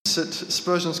at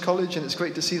Spurgeon's College, and it's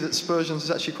great to see that Spurgeon's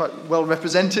is actually quite well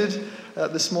represented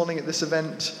this morning at this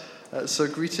event. So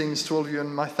greetings to all of you,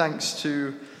 and my thanks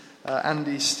to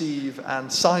Andy, Steve,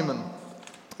 and Simon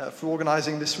for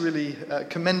organising this really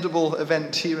commendable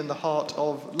event here in the heart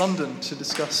of London to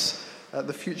discuss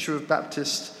the future of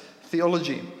Baptist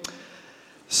theology.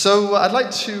 So I'd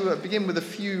like to begin with a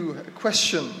few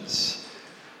questions.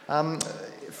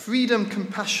 Freedom,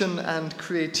 compassion, and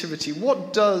creativity.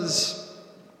 What does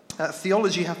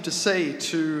theology have to say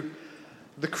to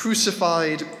the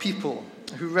crucified people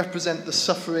who represent the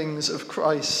sufferings of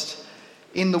Christ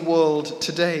in the world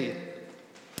today?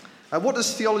 What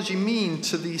does theology mean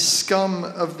to the scum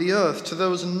of the earth, to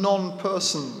those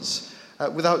non-persons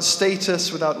without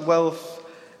status, without wealth,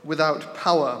 without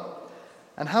power?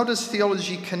 And how does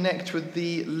theology connect with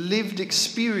the lived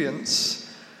experience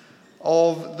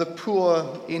of the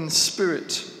poor in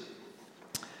spirit?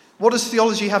 What does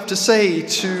theology have to say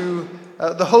to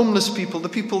the homeless people, the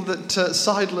people that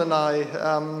Seidel and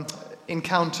I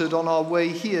encountered on our way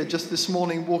here just this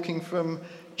morning walking from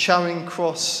Charing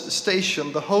Cross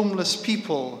Station, the homeless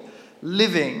people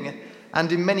living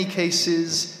and in many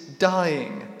cases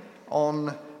dying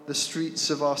on the streets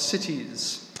of our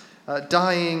cities,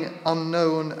 dying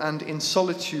unknown and in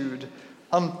solitude,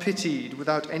 unpitied,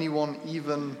 without anyone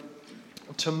even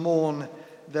to mourn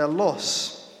their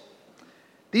loss.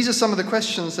 These are some of the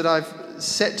questions that I've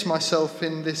set myself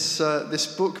in this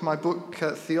book, my book,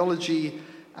 Theology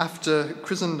After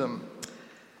Christendom.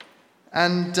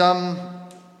 And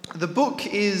the book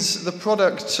is the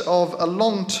product of a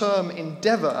long-term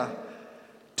endeavour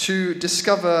to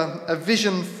discover a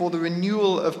vision for the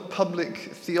renewal of public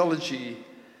theology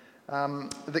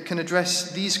that can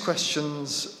address these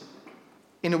questions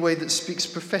in a way that speaks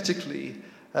prophetically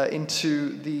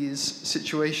into these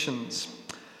situations.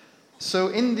 So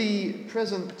in the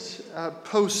present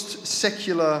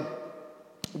post-secular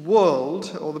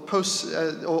world, or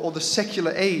the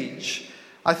secular age,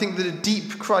 I think that a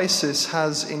deep crisis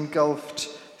has engulfed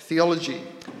theology.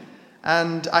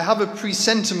 And I have a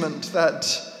presentiment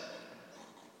that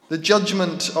the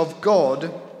judgment of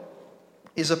God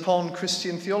is upon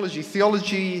Christian theology.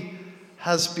 Theology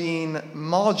has been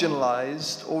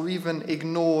marginalized or even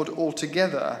ignored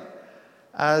altogether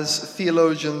as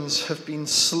theologians have been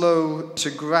slow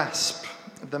to grasp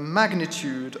the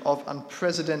magnitude of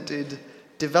unprecedented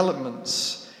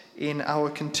developments in our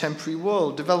contemporary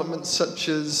world. Developments such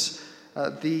as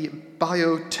the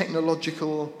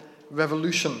biotechnological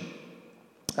revolution,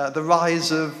 the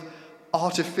rise of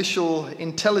artificial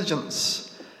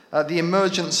intelligence, the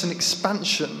emergence and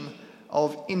expansion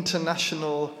of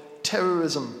international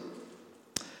terrorism,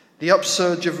 the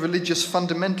upsurge of religious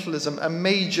fundamentalism, a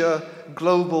major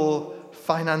global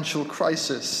financial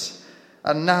crisis,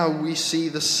 and now we see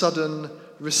the sudden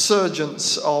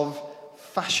resurgence of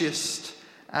fascist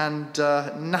and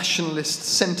nationalist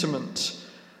sentiment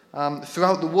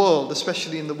throughout the world,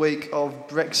 especially in the wake of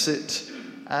Brexit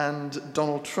and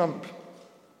Donald Trump.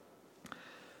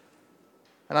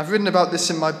 And I've written about this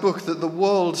in my book, that the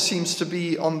world seems to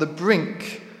be on the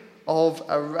brink of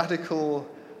a radical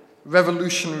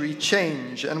revolutionary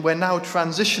change, and we're now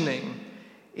transitioning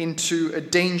into a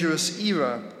dangerous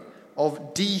era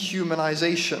of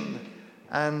dehumanization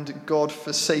and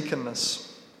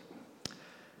God-forsakenness.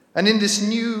 And in this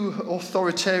new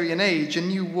authoritarian age, a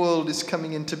new world is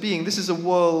coming into being. This is a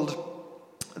world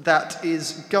that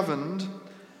is governed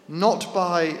not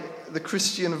by the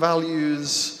Christian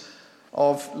values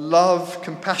of love,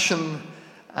 compassion,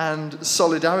 and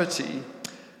solidarity,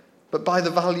 but by the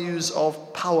values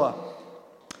of power,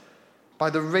 by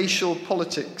the racial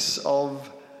politics of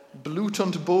Blut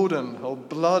und Boden, or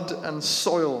blood and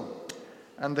soil,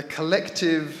 and the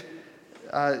collective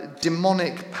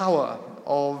demonic power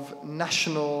of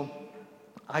national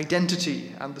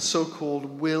identity and the so-called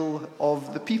will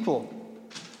of the people.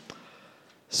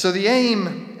 So the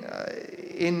aim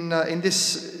in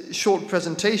this short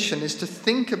presentation is to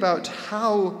think about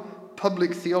how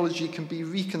public theology can be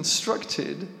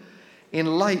reconstructed in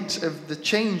light of the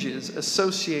changes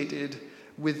associated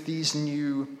with these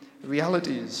new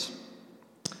realities.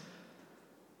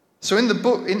 So in the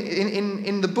book,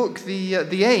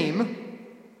 the aim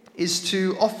is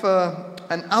to offer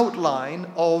an outline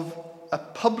of a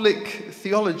public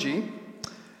theology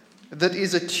that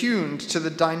is attuned to the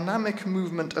dynamic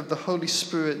movement of the Holy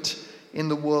Spirit in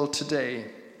the world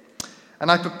today. And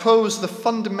I propose the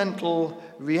fundamental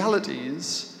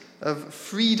realities of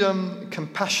freedom,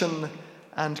 compassion,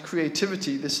 and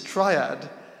creativity, this triad,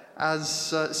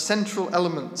 as central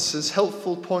elements, as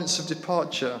helpful points of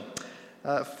departure,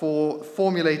 for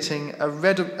formulating a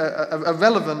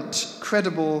relevant,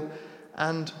 credible,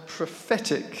 and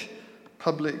prophetic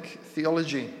public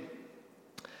theology.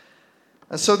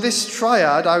 And so this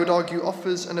triad, I would argue,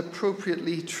 offers an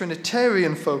appropriately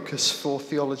Trinitarian focus for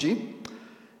theology,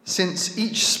 since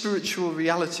each spiritual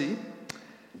reality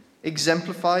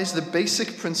exemplifies the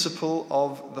basic principle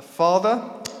of the Father,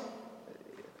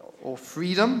 or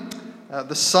freedom,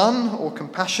 the Son, or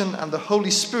compassion, and the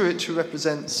Holy Spirit, who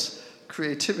represents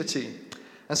creativity.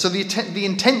 And so the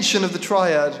intention of the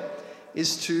triad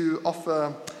is to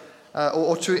offer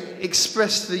or to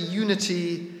express the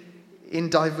unity in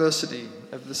diversity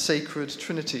of the sacred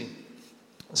Trinity.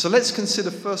 So let's consider,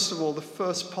 first of all, the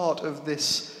first part of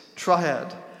this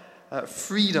triad,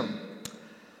 freedom.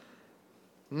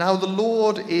 Now the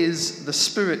Lord is the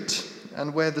Spirit,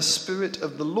 and where the Spirit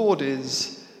of the Lord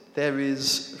is, there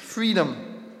is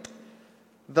freedom.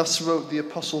 Thus wrote the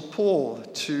Apostle Paul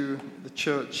to the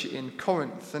church in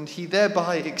Corinth, and he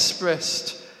thereby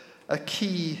expressed a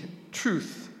key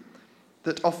truth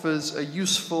that offers a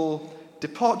useful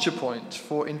departure point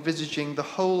for envisaging the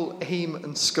whole aim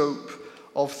and scope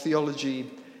of theology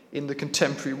in the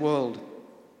contemporary world.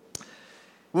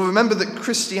 We'll remember that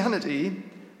Christianity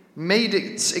made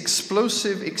its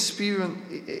explosive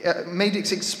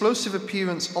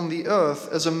appearance on the earth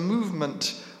as a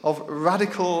movement of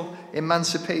radical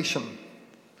emancipation.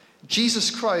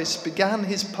 Jesus Christ began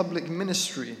his public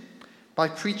ministry by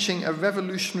preaching a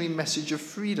revolutionary message of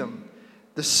freedom.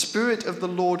 The Spirit of the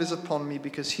Lord is upon me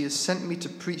because he has sent me to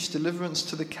preach deliverance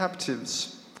to the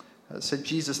captives, said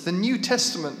Jesus. The New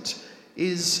Testament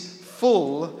is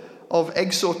full of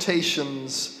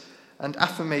exhortations and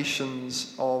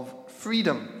affirmations of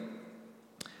freedom.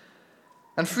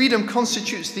 And freedom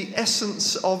constitutes the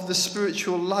essence of the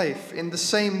spiritual life in the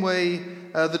same way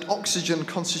that oxygen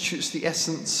constitutes the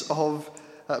essence of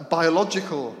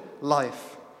biological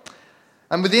life.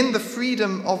 And within the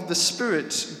freedom of the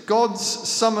Spirit, God's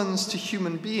summons to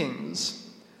human beings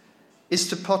is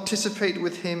to participate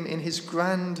with him in his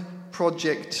grand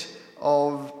project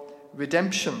of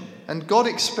redemption. And God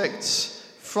expects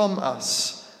from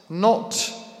us not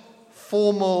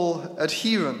formal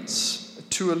adherence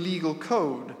to a legal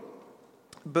code,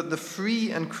 but the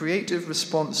free and creative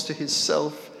response to his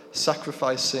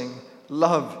self-sacrificing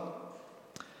love.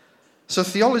 So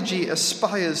theology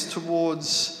aspires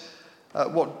towards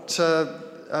what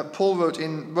Paul wrote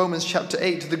in Romans chapter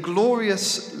 8, the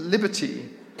glorious liberty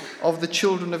of the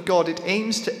children of God. It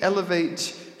aims to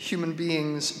elevate human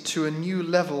beings to a new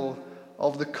level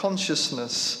of the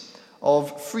consciousness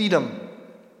of freedom.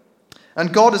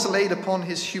 And God has laid upon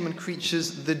his human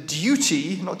creatures the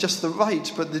duty, not just the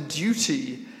right, but the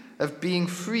duty of being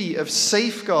free, of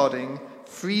safeguarding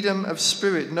freedom of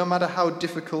spirit, no matter how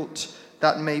difficult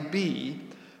that may be,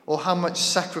 or how much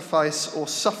sacrifice or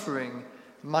suffering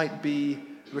might be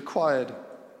required.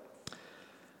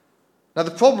 Now,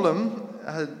 the problem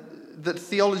that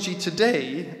theology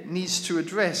today needs to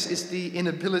address is the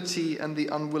inability and the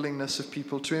unwillingness of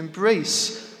people to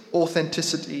embrace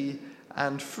authenticity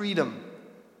and freedom.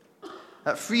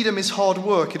 Freedom is hard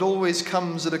work. It always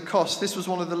comes at a cost. This was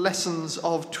one of the lessons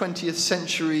of 20th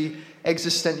century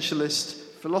existentialist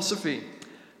philosophy.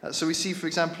 So we see, for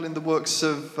example, in the works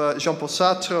of Jean-Paul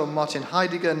Sartre, Martin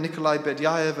Heidegger, Nikolai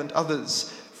Berdyaev, and others,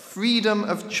 freedom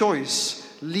of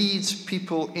choice leads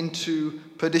people into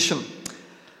perdition.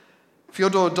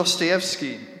 Fyodor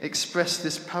Dostoevsky expressed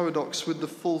this paradox with the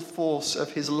full force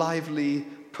of his lively,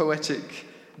 poetic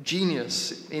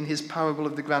genius in his parable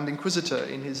of the Grand Inquisitor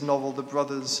in his novel The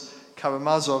Brothers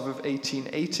Karamazov of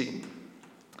 1880.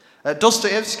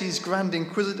 Dostoevsky's Grand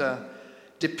Inquisitor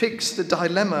depicts the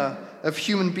dilemma of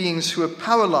human beings who are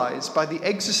paralyzed by the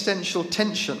existential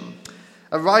tension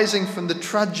arising from the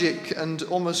tragic and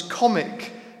almost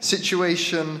comic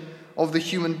situation of the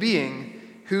human being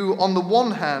who, on the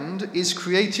one hand, is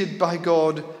created by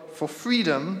God for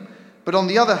freedom, but on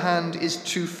the other hand is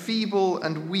too feeble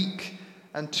and weak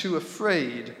and too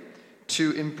afraid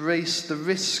to embrace the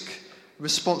risk,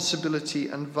 responsibility,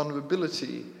 and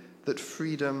vulnerability that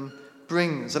freedom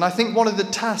brings. And I think one of the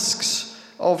tasks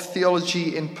of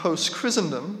theology in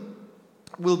post-Christendom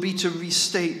will be to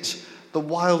restate the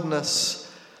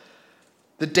wildness,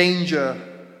 the danger,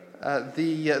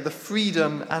 the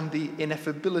freedom, and the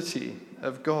ineffability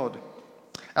of God.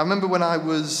 I remember when I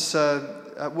was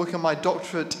working on my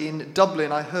doctorate in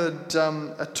Dublin, I heard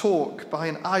a talk by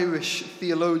an Irish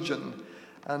theologian,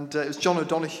 and it was John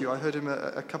O'Donoghue. I heard him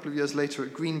a couple of years later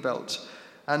at Greenbelt.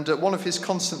 And one of his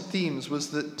constant themes was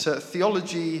that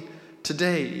theology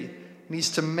today needs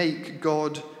to make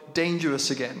God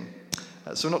dangerous again.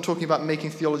 So we're not talking about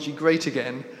making theology great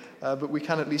again, but we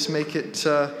can at least make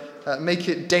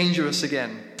it dangerous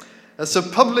again. So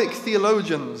public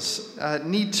theologians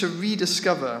need to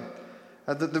rediscover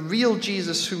that the real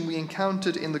Jesus whom we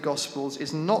encountered in the Gospels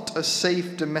is not a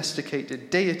safe, domesticated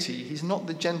deity. He's not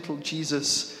the gentle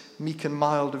Jesus, meek and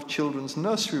mild of children's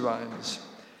nursery rhymes.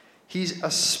 He's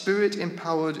a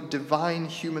spirit-empowered, divine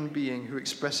human being who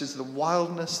expresses the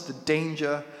wildness, the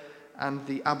danger, and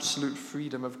the absolute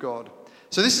freedom of God.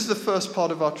 So this is the first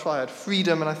part of our triad,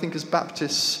 freedom, and I think as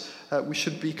Baptists we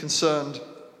should be concerned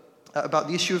about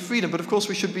the issue of freedom, but of course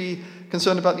we should be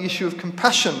concerned about the issue of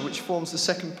compassion, which forms the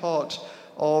second part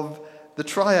of the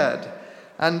triad.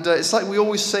 And it's like we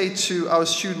always say to our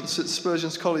students at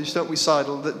Spurgeon's College, don't we,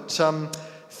 Seidel, that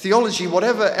theology,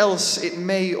 whatever else it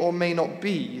may or may not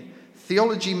be,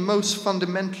 theology most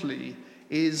fundamentally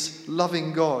is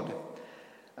loving God.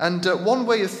 And one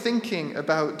way of thinking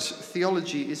about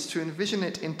theology is to envision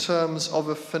it in terms of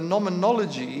a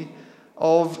phenomenology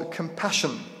of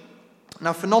compassion.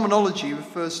 Now, phenomenology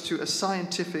refers to a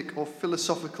scientific or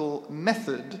philosophical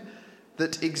method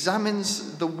that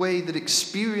examines the way that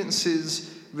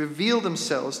experiences reveal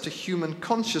themselves to human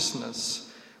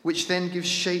consciousness, which then gives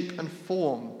shape and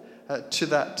form to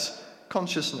that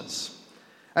consciousness.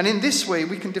 And in this way,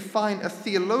 we can define a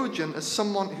theologian as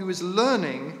someone who is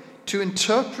learning to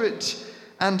interpret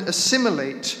and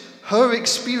assimilate her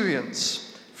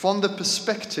experience from the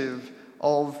perspective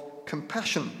of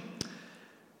compassion.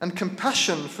 And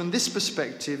compassion, from this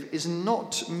perspective, is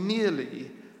not merely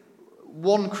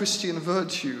one Christian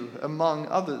virtue among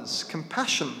others.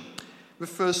 Compassion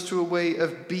refers to a way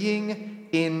of being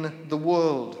in the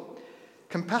world.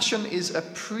 Compassion is a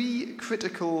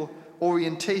pre-critical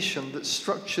orientation that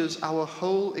structures our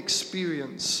whole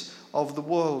experience of the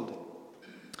world.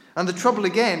 And the trouble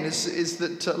again is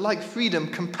that, like freedom,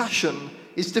 compassion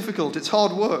is difficult, it's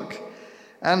hard work.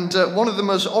 And one of the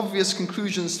most obvious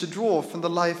conclusions to draw from the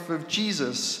life of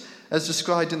Jesus, as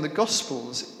described in the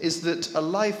Gospels, is that a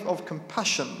life of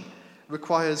compassion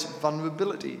requires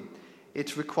vulnerability.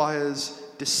 It requires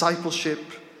discipleship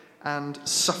and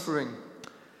suffering.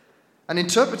 And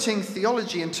interpreting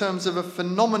theology in terms of a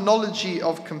phenomenology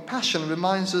of compassion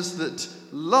reminds us that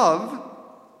love,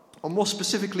 or more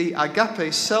specifically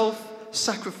agape,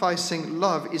 self-sacrificing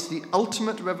love, is the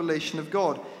ultimate revelation of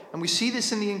God. And we see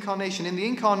this in the Incarnation. In the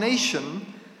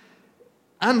Incarnation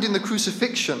and in the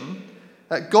crucifixion,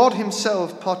 God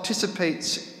himself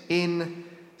participates in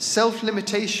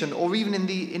self-limitation, or even in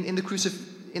the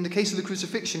case of the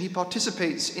crucifixion, he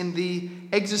participates in the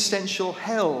existential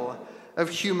hell of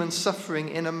human suffering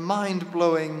in a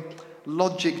mind-blowing,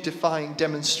 logic-defying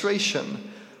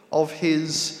demonstration of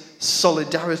his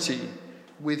solidarity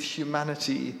with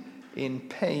humanity in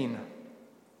pain.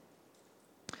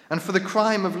 And for the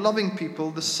crime of loving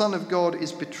people, the Son of God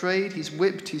is betrayed, he's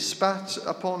whipped, he's spat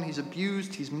upon, he's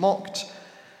abused, he's mocked,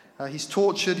 he's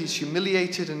tortured, he's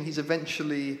humiliated, and he's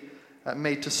eventually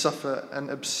made to suffer an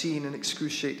obscene and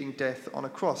excruciating death on a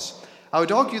cross. I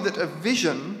would argue that a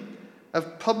vision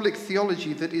of public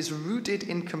theology that is rooted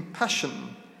in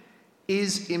compassion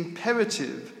is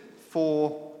imperative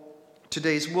for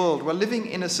today's world. We're living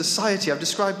in a society, I've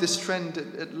described this trend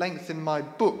at length in my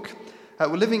book.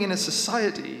 We're living in a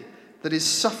society that is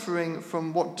suffering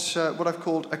from what I've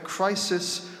called a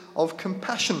crisis of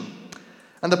compassion.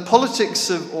 And the politics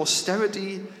of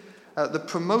austerity, the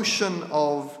promotion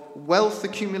of wealth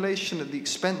accumulation at the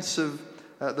expense of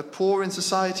the poor in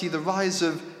society, the rise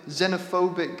of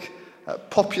xenophobic,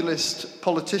 populist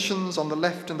politicians on the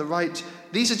left and the right,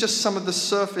 these are just some of the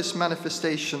surface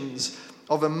manifestations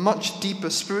of a much deeper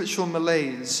spiritual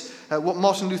malaise, what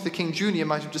Martin Luther King Jr.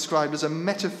 might have described as a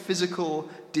metaphysical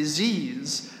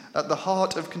disease at the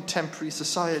heart of contemporary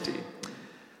society.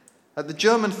 The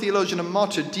German theologian and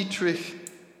martyr Dietrich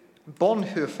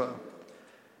Bonhoeffer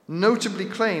notably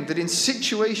claimed that in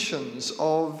situations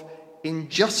of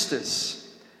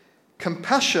injustice,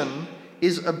 compassion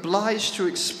is obliged to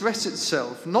express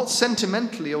itself, not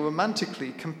sentimentally or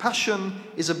romantically. Compassion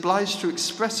is obliged to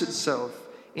express itself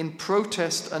in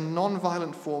protest and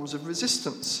non-violent forms of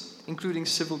resistance, including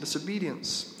civil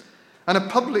disobedience. And a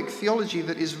public theology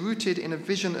that is rooted in a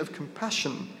vision of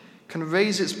compassion can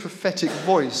raise its prophetic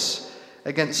voice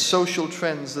against social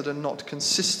trends that are not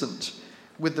consistent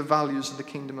with the values of the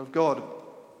kingdom of God.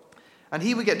 And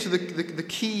here we get to the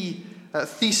key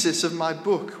thesis of my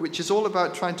book, which is all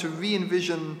about trying to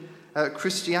re-envision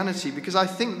Christianity, because I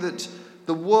think that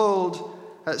the world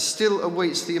still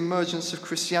awaits the emergence of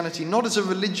Christianity, not as a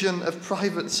religion of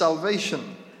private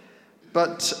salvation,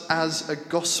 but as a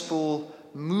gospel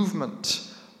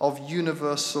movement of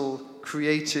universal,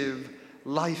 creative,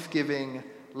 life-giving,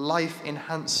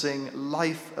 life-enhancing,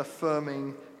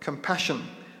 life-affirming compassion.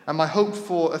 And my hope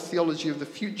for a theology of the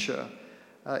future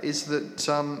is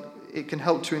that it can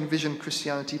help to envision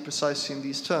Christianity precisely in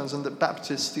these terms, and that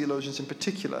Baptist theologians in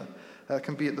particular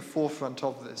can be at the forefront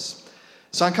of this.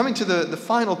 So I'm coming to the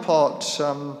final part,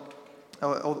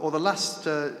 or the last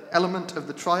element of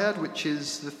the triad, which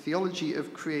is the theology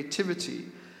of creativity.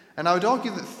 And I would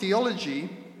argue that theology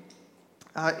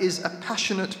is a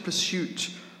passionate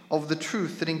pursuit of the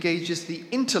truth that engages the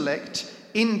intellect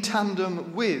in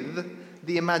tandem with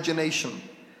the imagination.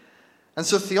 And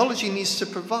so theology needs to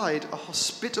provide a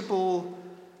hospitable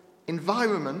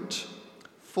environment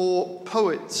for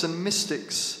poets and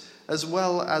mystics, as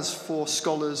well as for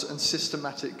scholars and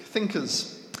systematic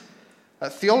thinkers.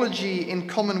 Theology, in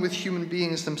common with human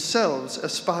beings themselves,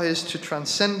 aspires to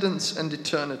transcendence and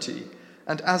eternity,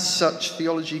 and as such,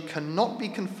 theology cannot be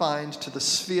confined to the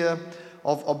sphere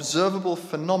of observable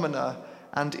phenomena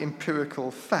and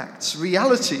empirical facts.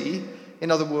 Reality,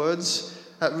 in other words,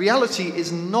 reality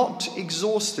is not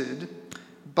exhausted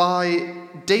by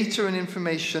data and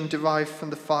information derived from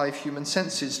the five human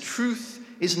senses. Truth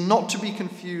is not to be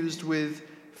confused with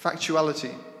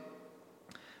factuality.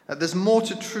 There's more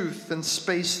to truth than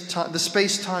the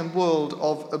space-time world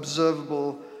of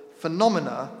observable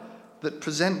phenomena that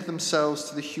present themselves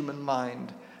to the human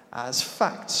mind as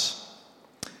facts.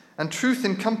 And truth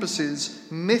encompasses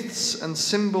myths and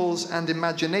symbols and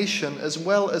imagination, as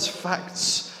well as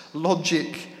facts,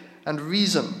 logic, and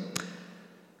reason.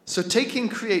 So taking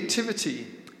creativity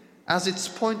as its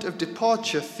point of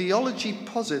departure, theology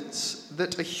posits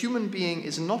that a human being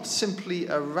is not simply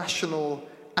a rational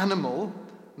animal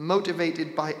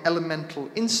motivated by elemental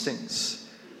instincts,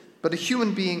 but a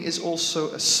human being is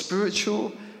also a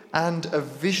spiritual and a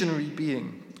visionary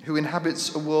being who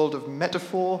inhabits a world of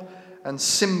metaphor and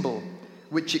symbol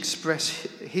which express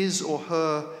his or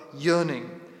her yearning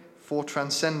for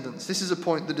transcendence. This is a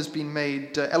point that has been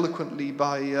made eloquently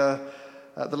by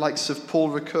the likes of Paul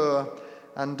Ricoeur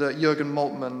and Jürgen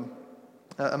Moltmann,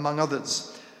 among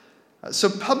others. So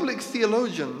public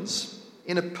theologians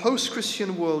in a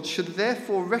post-Christian world should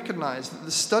therefore recognize that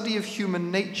the study of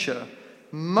human nature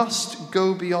must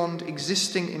go beyond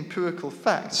existing empirical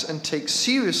facts and take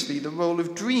seriously the role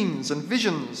of dreams and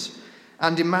visions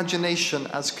and imagination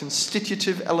as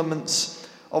constitutive elements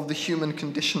of the human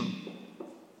condition.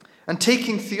 And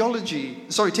taking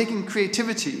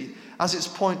creativity as its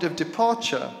point of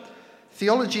departure,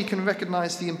 theology can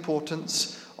recognize the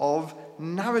importance of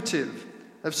narrative,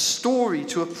 of story,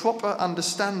 to a proper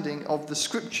understanding of the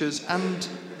scriptures and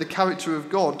the character of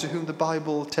God to whom the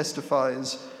Bible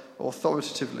testifies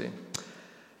authoritatively.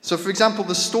 So, for example,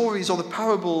 the stories or the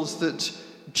parables that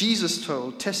Jesus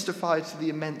told testify to the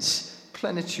immense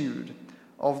plenitude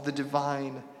of the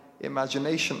divine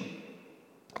imagination.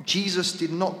 Jesus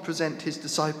did not present his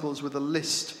disciples with a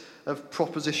list of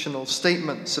propositional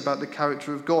statements about the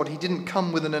character of God. He didn't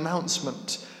come with an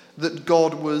announcement that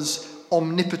God was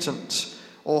omnipotent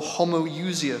or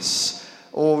homoousios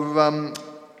or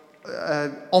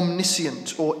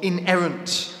omniscient or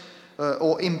inerrant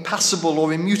or impassible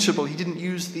or immutable. He didn't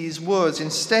use these words.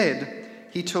 Instead,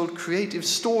 he told creative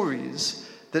stories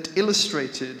that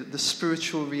illustrated the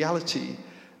spiritual reality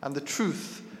and the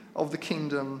truth of the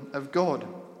kingdom of God.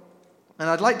 And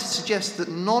I'd like to suggest that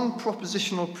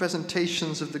non-propositional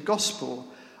presentations of the gospel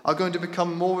are going to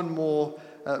become more and more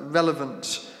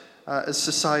relevant as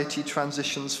society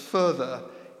transitions further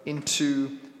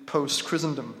into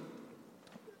post-Christendom.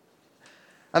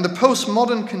 And the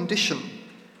postmodern condition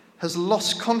has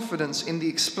lost confidence in the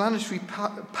explanatory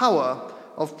power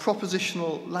of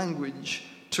propositional language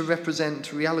to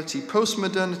represent reality.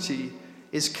 Postmodernity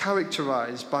is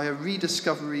characterized by a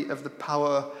rediscovery of the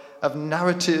power of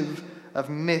narrative, of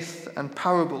myth and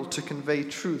parable to convey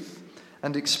truth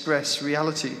and express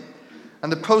reality.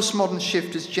 And the postmodern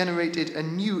shift has generated a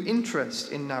new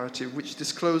interest in narrative, which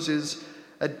discloses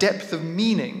a depth of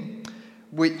meaning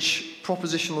which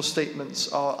propositional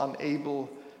statements are unable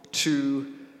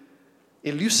to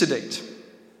elucidate.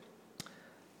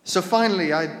 So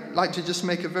finally, I'd like to just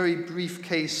make a very brief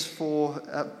case for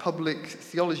public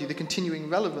theology, the continuing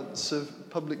relevance of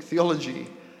public theology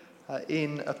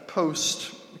in a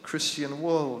post-Christian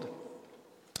world.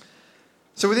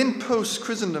 So within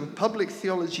post-Christendom, public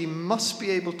theology must be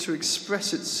able to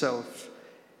express itself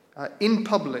in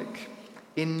public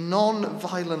in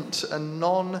non-violent and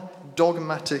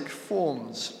non-dogmatic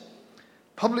forms.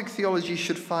 Public theology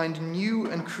should find new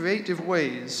and creative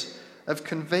ways of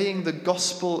conveying the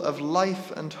gospel of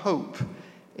life and hope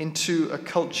into a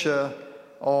culture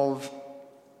of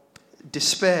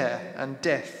despair and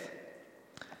death.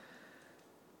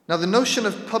 Now, the notion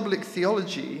of public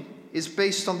theology is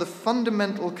based on the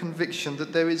fundamental conviction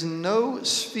that there is no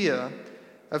sphere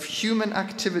of human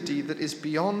activity that is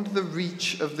beyond the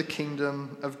reach of the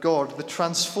kingdom of God. The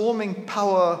transforming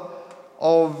power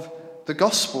of the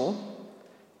gospel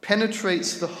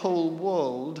penetrates the whole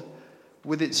world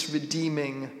with its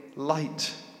redeeming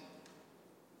light.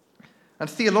 And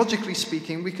theologically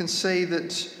speaking, we can say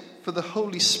that for the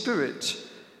Holy Spirit,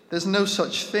 there's no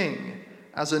such thing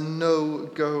as a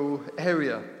no-go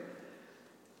area.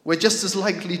 We're just as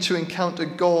likely to encounter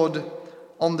God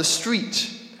on the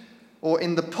street, or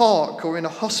in the park, or in a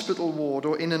hospital ward,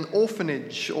 or in an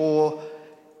orphanage, or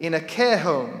in a care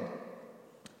home,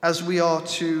 as we are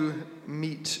to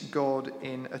meet God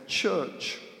in a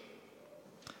church.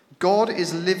 God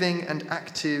is living and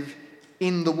active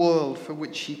in the world for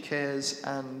which he cares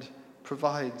and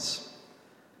provides.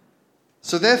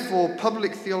 So therefore,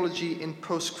 public theology in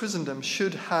post-Christendom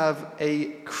should have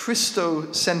a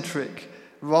Christocentric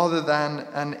rather than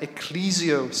an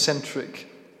ecclesiocentric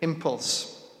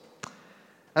impulse.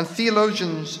 And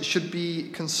theologians should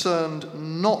be concerned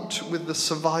not with the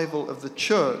survival of the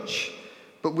church,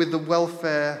 but with the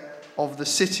welfare of the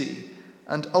city,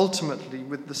 and ultimately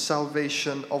with the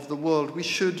salvation of the world. We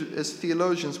should, as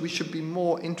theologians, we should be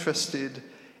more interested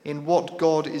in what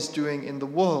God is doing in the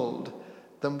world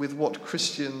than with what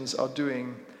Christians are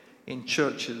doing in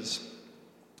churches.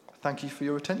 Thank you for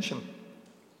your attention.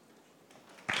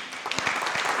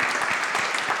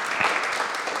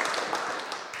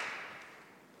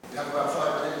 We have about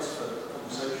 5 minutes for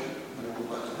conversation. Anyone would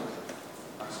like to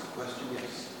ask a question?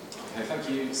 Yes. Okay, thank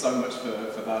you so much for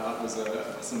that. That was a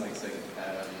fascinating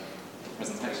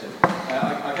presentation.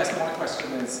 I guess my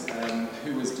question is,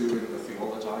 who is doing the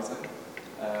theologizing?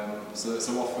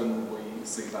 So often we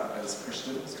see that as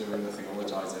Christians doing the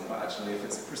theologizing, but actually if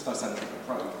it's a Christocentric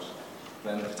approach,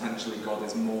 then potentially God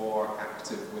is more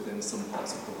active within some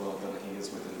parts of the world than he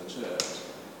is within the church.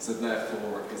 So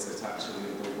therefore, is it actually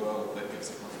the world that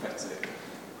gives a prophetic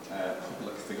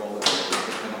public theology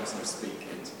that can also speak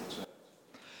into the church?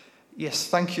 Yes,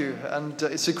 thank you. And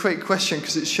it's a great question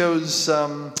because it shows,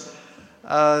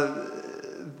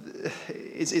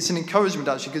 it's an encouragement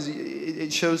actually, because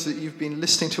it shows that you've been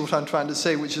listening to what I'm trying to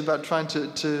say, which is about trying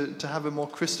to have a more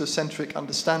Christocentric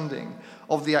understanding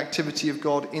of the activity of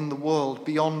God in the world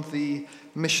beyond the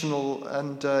missional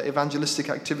and evangelistic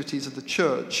activities of the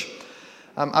church.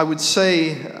 I would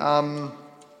say that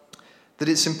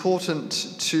it's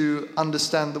important to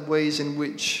understand the ways in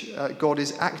which God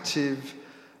is active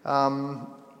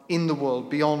in the world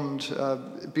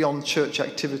beyond church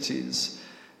activities.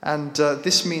 And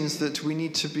this means that we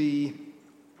need to be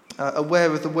aware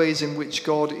of the ways in which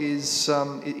God is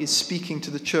speaking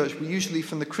to the church. We usually,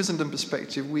 from the Christendom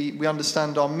perspective, we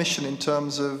understand our mission in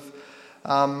terms of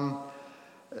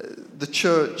the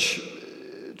church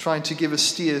trying to give a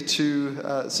steer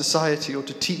to society or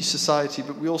to teach society,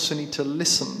 but we also need to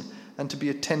listen and to be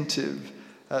attentive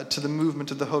to the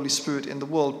movement of the Holy Spirit in the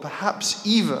world. Perhaps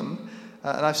even,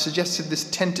 and I've suggested this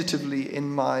tentatively in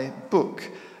my book,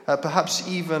 perhaps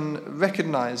even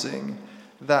recognizing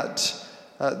that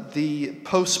the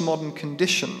postmodern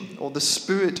condition or the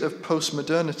spirit of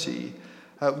postmodernity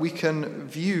we can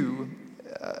view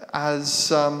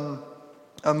as a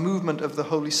movement of the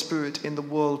Holy Spirit in the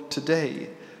world today,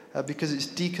 because it's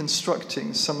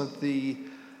deconstructing some of the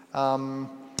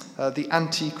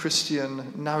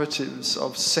anti-Christian narratives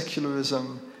of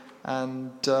secularism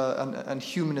and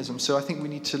humanism. So I think we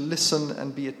need to listen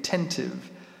and be attentive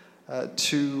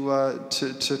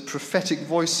to prophetic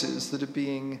voices that are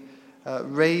being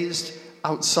raised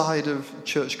outside of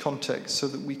church context, so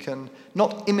that we can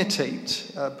not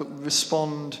imitate but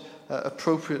respond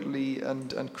appropriately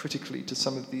and critically to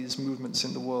some of these movements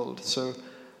in the world. So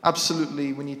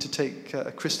absolutely we need to take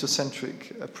a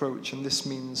Christocentric approach, and this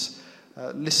means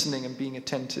listening and being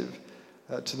attentive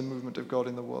to the movement of God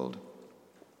in the world.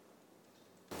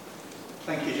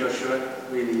 Thank you, Joshua.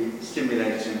 Really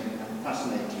stimulating and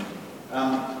fascinating.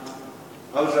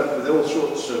 I was left with all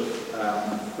sorts of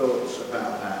thoughts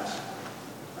about that.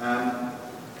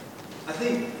 I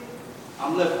think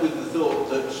I'm left with the thought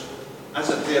that as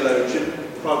a theologian,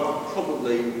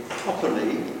 probably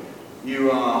properly, you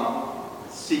are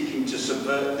seeking to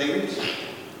subvert things,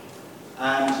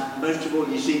 and most of all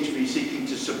you seem to be seeking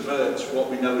to subvert what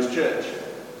we know as church.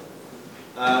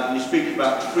 You speak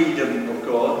about freedom of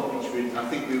God, which I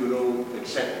think we would all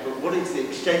accept, but what is the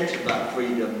extent of that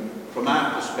freedom from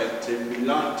our perspective? We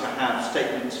like to have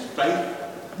statements of faith,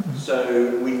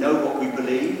 so we know what we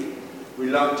believe. We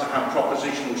like to have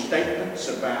propositional statements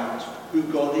about who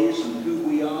God is and who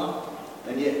we are,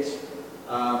 and yet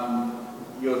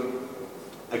you're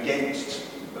against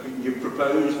you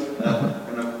proposed,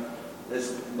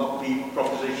 let's not be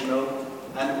propositional.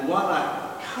 And while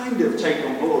I kind of take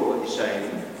on board what you're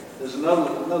saying, there's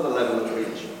another level at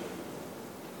which,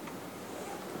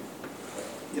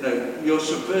 you're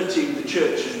subverting the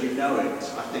church as we know it,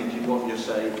 I think, in what you're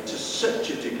saying, to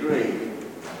such a degree.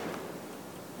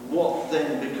 What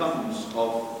then becomes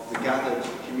of the gathered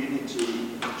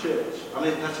community church? I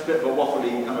mean, that's a bit of a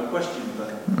waffly kind of question,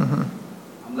 but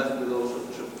I'm left with all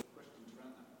sorts of questions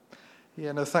around that.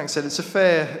 Yeah, no, thanks, Ed. It's a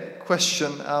fair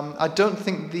question. I don't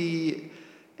think the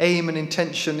aim and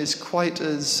intention is quite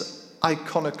as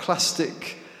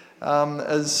iconoclastic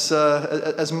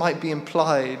as might be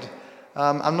implied.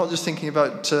 I'm not just thinking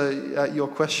about your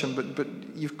question, but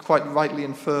you've quite rightly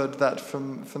inferred that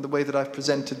from the way that I've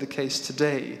presented the case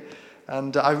today.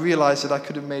 And I realise that I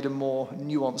could have made a more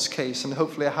nuanced case, and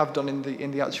hopefully I have done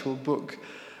in the actual book.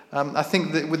 I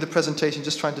think that with the presentation,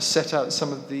 just trying to set out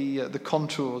some of the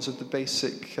contours of the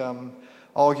basic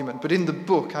argument. But in the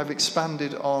book, I've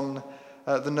expanded on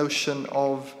the notion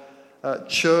of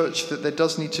church, that there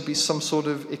does need to be some sort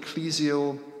of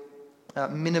ecclesial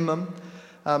minimum,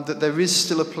 that there is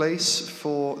still a place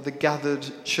for the gathered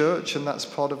church, and that's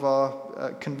part of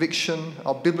our conviction,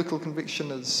 our biblical conviction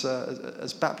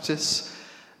as Baptists.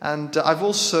 And I've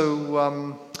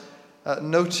also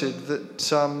noted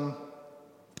that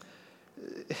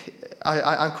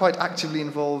I'm quite actively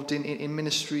involved in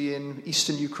ministry in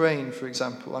eastern Ukraine, for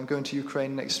example. I'm going to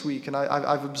Ukraine next week, and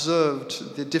I've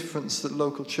observed the difference that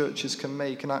local churches can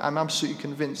make, and I'm absolutely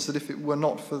convinced that if it were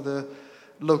not for the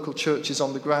local churches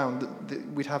on the ground, that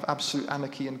we'd have absolute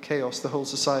anarchy and chaos. The whole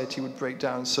society would break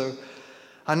down. So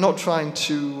I'm not trying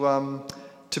to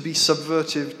be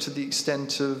subvertive to the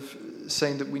extent of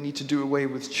saying that we need to do away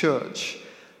with church,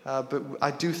 but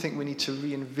I do think we need to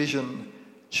re-envision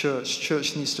church.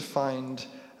 Church needs to find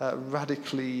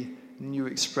radically new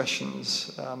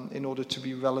expressions in order to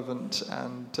be relevant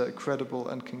and credible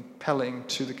and compelling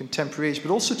to the contemporary age,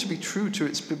 but also to be true to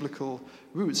its biblical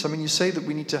roots. I mean, you say that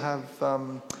we need to have,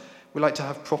 we like to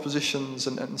have propositions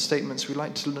and statements. We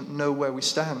like to know where we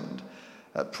stand.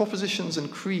 Propositions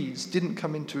and creeds didn't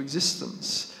come into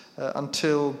existence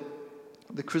until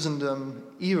the Christendom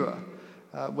era,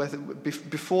 where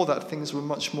before that things were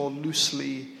much more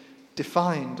loosely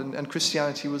defined, and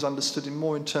Christianity was understood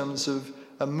more in terms of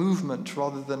a movement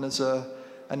rather than as a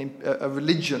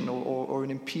religion or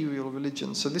an imperial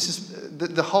religion. So this is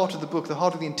the heart of the book. The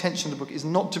heart of the intention of the book is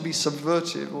not to be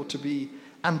subvertive or to be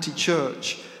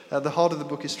anti-church. The heart of the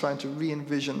book is trying to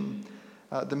re-envision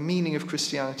the meaning of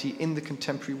Christianity in the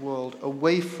contemporary world,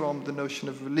 away from the notion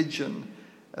of religion,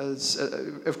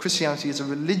 of Christianity as a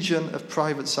religion of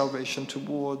private salvation,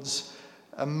 towards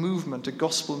a movement, a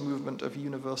gospel movement of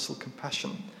universal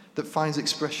compassion that finds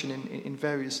expression in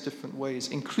various different ways,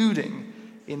 including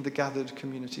in the gathered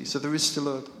community. So there is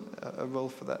still a role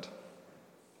for that.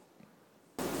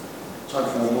 Time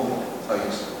for one more,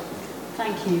 please.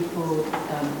 Thank you for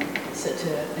such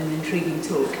an intriguing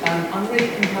talk. I'm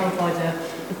really compelled by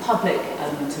the public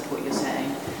element of what you're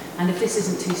saying. And if this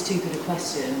isn't too stupid a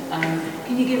question,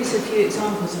 can you give us a few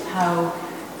examples of how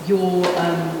you're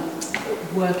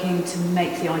working to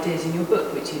make the ideas in your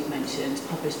book, which you've mentioned,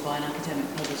 published by an academic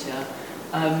publisher,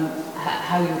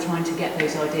 how you're trying to get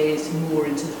those ideas more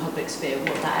into the public sphere,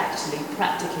 what that actually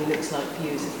practically looks like for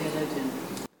you as a theologian?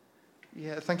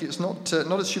 Yeah, thank you. It's not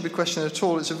a stupid question at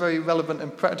all. It's a very relevant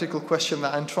and practical question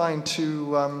that I'm trying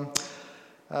to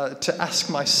ask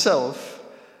myself,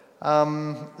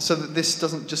 so that this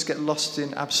doesn't just get lost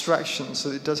in abstraction, so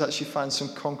it does actually find some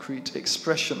concrete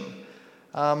expression.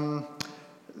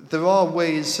 There are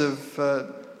ways of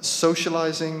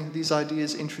socializing these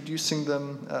ideas, introducing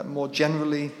them more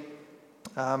generally.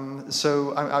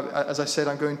 So, as I said,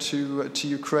 I'm going to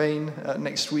Ukraine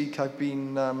next week. I've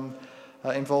been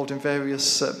involved in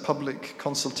various public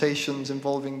consultations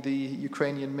involving the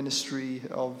Ukrainian Ministry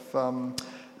of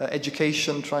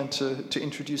Education, trying to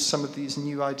introduce some of these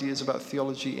new ideas about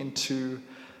theology into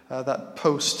that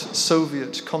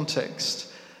post-Soviet context.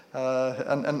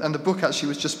 And the book actually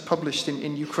was just published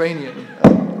in Ukrainian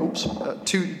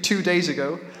 2 days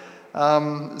ago.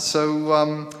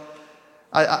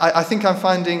 I think I'm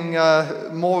finding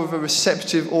more of a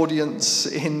receptive audience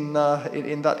in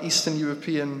that Eastern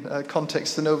European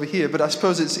context than over here. But I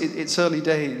suppose it's early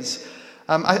days.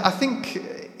 I think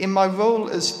in my role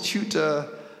as tutor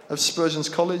of Spurgeon's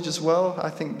College as well, I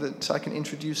think that I can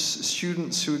introduce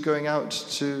students who are going out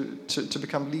to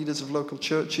become leaders of local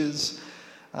churches.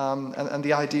 And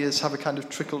the ideas have a kind of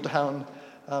trickle-down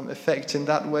effect in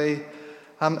that way.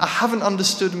 I haven't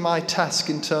understood my task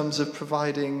in terms of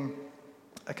providing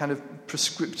a kind of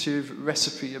prescriptive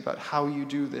recipe about how you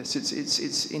do this.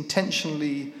 It's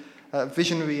intentionally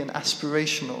visionary and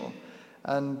aspirational,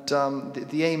 and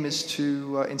the aim is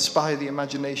to inspire the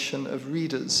imagination of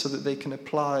readers so that they can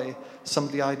apply some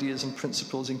of the ideas and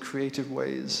principles in creative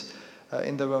ways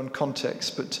in their own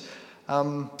context. But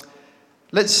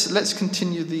let's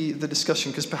continue the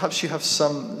discussion, because perhaps you have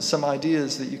some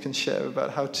ideas that you can share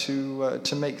about how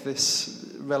to make this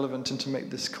relevant and to make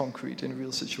this concrete in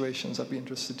real situations. I'd be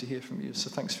interested to hear from you.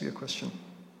 So thanks for your question.